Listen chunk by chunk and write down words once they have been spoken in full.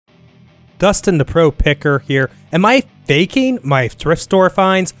Dustin the Pro Picker here. Am I faking my thrift store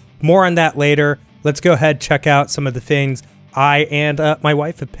finds? More on that later. Let's go ahead and check out some of the things I and my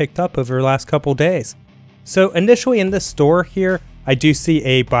wife have picked up over the last couple days. So initially in this store here, I do see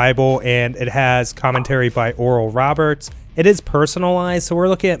a Bible and it has commentary by Oral Roberts. It is personalized, so we're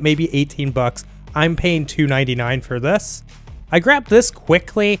looking at maybe 18 bucks. I'm paying $2.99 for this. I grabbed this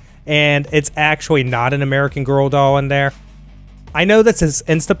quickly and it's actually not an American Girl doll in there. I know that this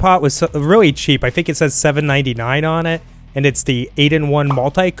Instapot was really cheap. I think it says $7.99 on it, and it's the 8-in-1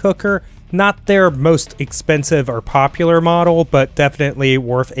 multi-cooker. Not their most expensive or popular model, but definitely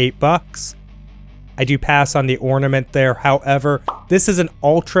worth 8 bucks. I do pass on the ornament there. However, this is an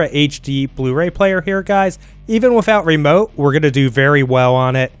Ultra HD Blu-ray player here, guys. Even without remote, we're going to do very well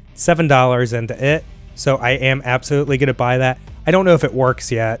on it. $7 into it, so I am absolutely going to buy that. I don't know if it works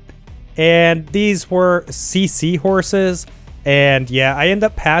yet. And these were CC horses. And yeah, I end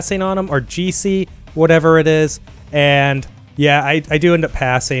up passing on them, or GC, whatever it is. And yeah, I do end up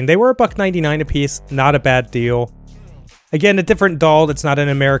passing. They were $1.99 a piece, not a bad deal. Again, a different doll that's not an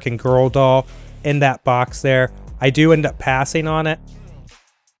American Girl doll in that box there. I do end up passing on it.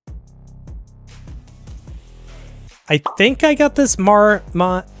 I think I got this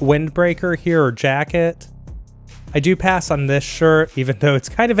Marmot windbreaker here, or jacket. I do pass on this shirt, even though it's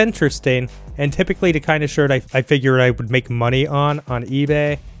kind of interesting. And typically the kind of shirt I figured I would make money on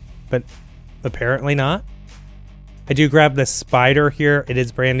eBay, but apparently not. I do grab this spider here. It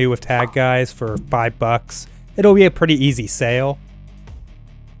is brand new with tag, guys, for 5 bucks. It'll be a pretty easy sale.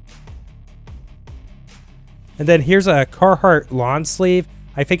 And then here's a Carhartt lawn sleeve.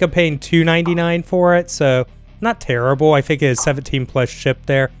 I think I'm paying $2.99 for it, so not terrible. I think it is 17 plus ship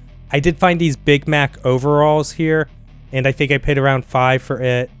there. I did find these Big Mac overalls here, and I think I paid around $5 for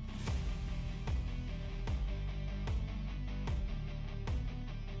it.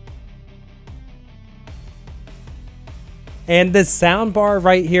 And this sound bar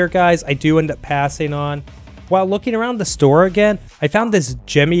right here, guys, I do end up passing on. While looking around the store again, I found this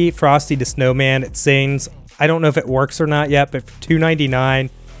Jimmy Frosty the Snowman. It sings. I don't know if it works or not yet, but for $2.99,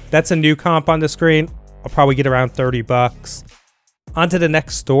 that's a new comp on the screen. I'll probably get around 30 bucks. On to the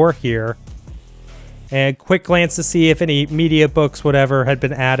next store here. And quick glance to see if any media books, whatever, had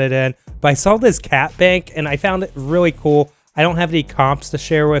been added in. But I saw this cat bank, and I found it really cool. I don't have any comps to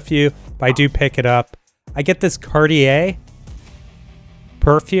share with you, but I do pick it up. I get this Cartier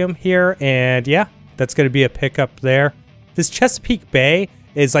perfume here, and yeah, that's going to be a pickup there. This Chesapeake Bay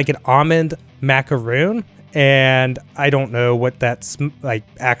is like an almond macaroon, and I don't know what that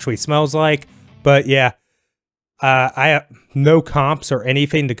actually smells like, but yeah, I have no comps or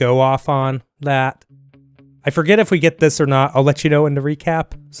anything to go off on that. I forget if we get this or not. I'll let you know in the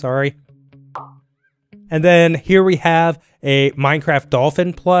recap. Sorry. And then here we have a Minecraft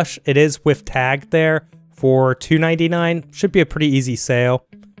Dolphin plush. It is with tag there for $2.99. Should be a pretty easy sale.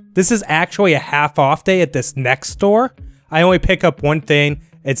 This is actually a half off day at this next store. I only pick up one thing.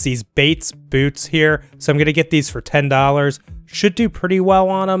 It's these Bates boots here. So I'm going to get these for $10. Should do pretty well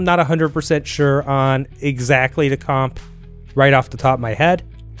on them. Not 100% sure on exactly the comp right off the top of my head.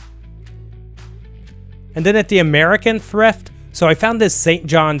 And then at the American Thrift, so I found this St.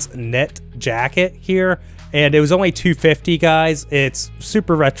 John's knit jacket here, and it was only $2.50, guys. It's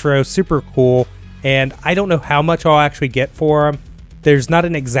super retro, super cool, and I don't know how much I'll actually get for them. There's not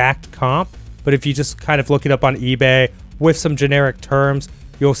an exact comp, but if you just kind of look it up on eBay with some generic terms,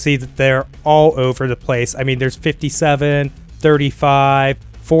 you'll see that they're all over the place. I mean, there's 57, 35,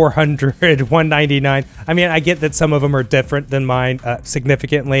 400, 199. I mean, I get that some of them are different than mine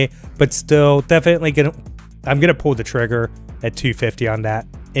significantly, but still definitely I'm gonna pull the trigger at $2.50 on that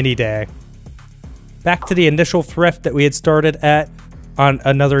any day. Back to the initial thrift that we had started at on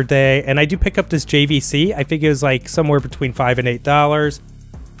another day, and I do pick up this JVC. I think it was like somewhere between $5 and $8.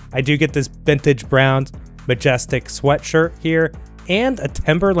 I do get this vintage brown majestic sweatshirt here and a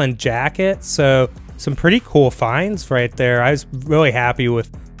Timberland jacket, so some pretty cool finds right there. I was really happy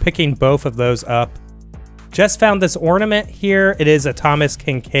with picking both of those up. Just found this ornament here. It is a Thomas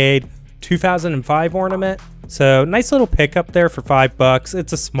Kincaid 2005 ornament, so nice little pickup there for 5 bucks.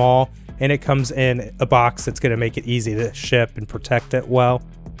 It's a small, and it comes in a box that's going to make it easy to ship and protect it well.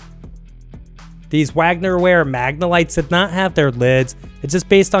 These Wagner Ware Magnolites did not have their lids. It's just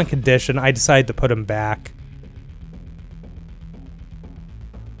based on condition. I decided to put them back.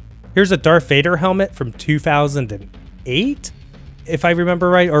 Here's a Darth Vader helmet from 2008, if I remember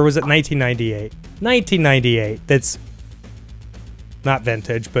right, or was it 1998? 1998. That's not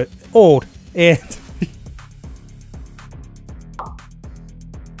vintage, but old. And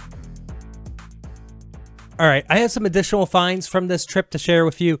All right, I have some additional finds from this trip to share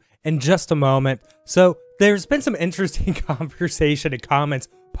with you in just a moment. So there's been some interesting conversation and comments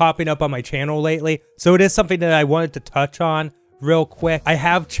popping up on my channel lately. So it is something that I wanted to touch on real quick. I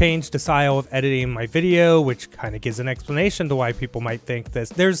have changed the style of editing my video, which kind of gives an explanation to why people might think this.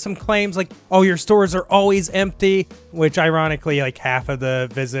 There's some claims like, oh, your stores are always empty, which ironically, like half of the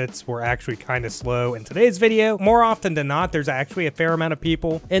visits were actually kind of slow in today's video. More often than not, there's actually a fair amount of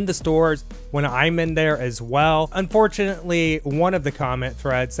people in the stores when I'm in there as well. Unfortunately, one of the comment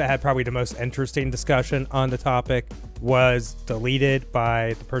threads that had probably the most interesting discussion on the topic was deleted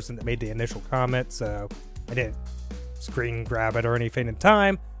by the person that made the initial comment, so I didn't screen grab it or anything in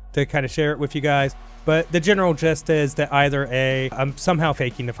time to kind of share it with you guys. But the general gist is that either A, I'm somehow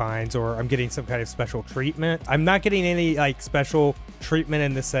faking the finds, or I'm getting some kind of special treatment. I'm not getting any like special treatment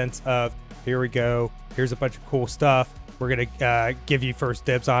in the sense of, here we go, here's a bunch of cool stuff, we're gonna give you first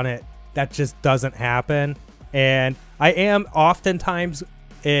dibs on it. That just doesn't happen. And I am oftentimes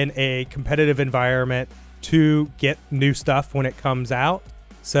in a competitive environment to get new stuff when it comes out.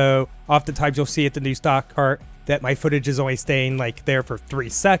 So oftentimes you'll see at the new stock cart that my footage is only staying like there for 3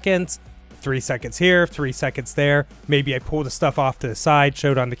 seconds, 3 seconds here, 3 seconds there. Maybe I pull the stuff off to the side,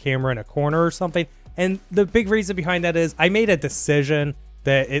 showed on the camera in a corner or something. And the big reason behind that is I made a decision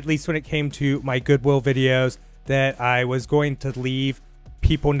that, at least when it came to my Goodwill videos, that I was going to leave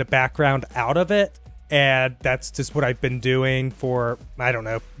people in the background out of it. And that's just what I've been doing for, I don't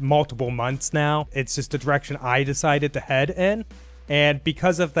know, multiple months now. It's just the direction I decided to head in. And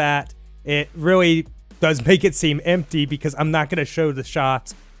because of that, it really does make it seem empty because I'm not going to show the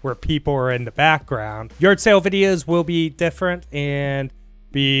shots where people are in the background. Yard sale videos will be different and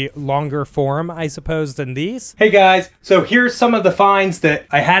be longer form, I suppose, than these. Hey guys, so here's some of the finds that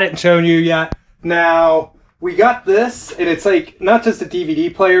I hadn't shown you yet. Now, we got this, and it's like not just a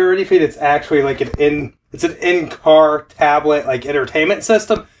DVD player or anything, it's actually like an in-car tablet, like entertainment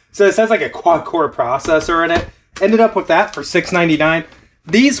system. So it has like a quad-core processor in it. Ended up with that for $6.99.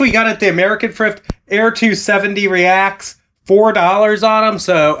 These we got at the American Thrift. Air 270 Reacts, $4 on them,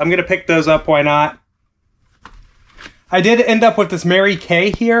 so I'm going to pick those up, why not? I did end up with this Mary Kay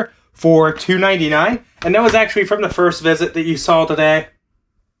here for $2.99, and that was actually from the first visit that you saw today.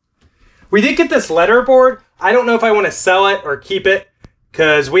 We did get this letterboard. I don't know if I want to sell it or keep it,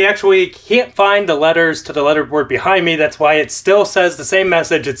 because we actually can't find the letters to the letterboard behind me. That's why it still says the same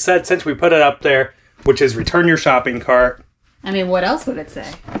message it said since we put it up there, which is return your shopping cart. I mean, what else would it say?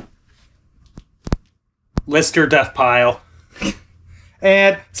 List your death pile.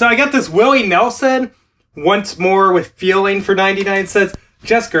 And so I got this Willie Nelson once more with feeling for 99 cents.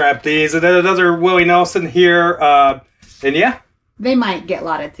 Just grabbed these. And then another Willie Nelson here. And yeah. They might get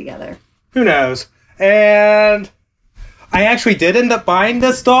lotted together. Who knows? And I actually did end up buying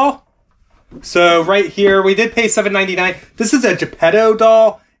this doll. So right here, we did pay $7.99. This is a Geppetto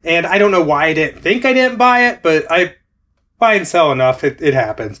doll. And I don't know why I didn't think I didn't buy it, but I buy and sell enough. It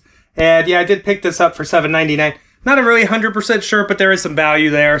happens. And yeah, I did pick this up for $7.99. Not a really 100% sure, but there is some value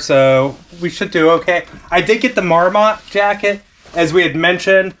there, so we should do okay. I did get the Marmot jacket, as we had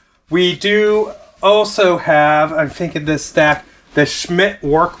mentioned. We do also have, I'm thinking this stack, the Schmidt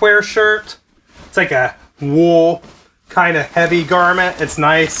workwear shirt. It's like a wool, kind of heavy garment. It's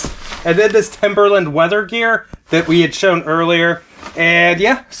nice. And then this Timberland weather gear that we had shown earlier. And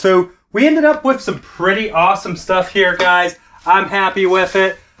yeah, so we ended up with some pretty awesome stuff here, guys. I'm happy with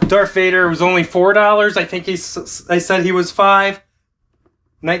it. Darth Vader was only $4. I think I said he was $5.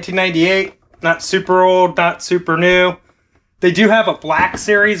 1998. Not super old, not super new. They do have a Black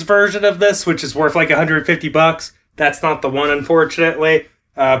Series version of this, which is worth like $150. That's not the one, unfortunately.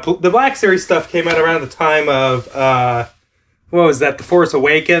 The Black Series stuff came out around the time of, what was that, The Force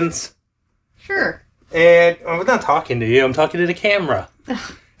Awakens? Sure. And I'm not talking to you, I'm talking to the camera.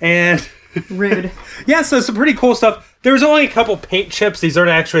 And rude. Yeah, so some pretty cool stuff. There's only a couple paint chips. These aren't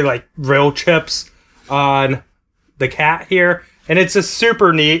actually like real chips on the cat here. And it's just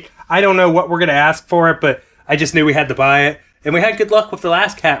super neat. I don't know what we're going to ask for it, but I just knew we had to buy it. And we had good luck with the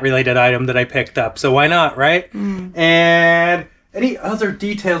last cat-related item that I picked up. So why not, right? Mm. And any other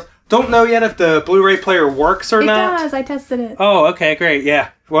details? Don't know yet if the Blu-ray player works or not. It does. I tested it. Oh, okay, great. Yeah.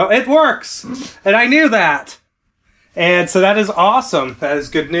 Well, it works. And I knew that. And so that is awesome. That is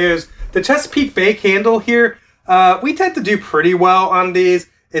good news. The Chesapeake Bay candle here, we tend to do pretty well on these.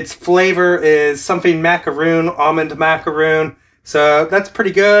 Its flavor is something macaroon, almond macaroon. So that's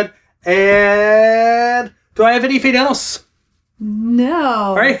pretty good. And do I have anything else? No.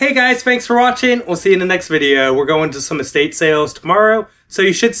 All right. Hey, guys. Thanks for watching. We'll see you in the next video. We're going to some estate sales tomorrow. So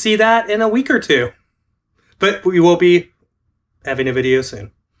you should see that in a week or two. But we will be having a video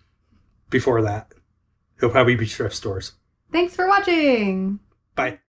soon. Before that. It'll probably be thrift stores. Thanks for watching. Bye.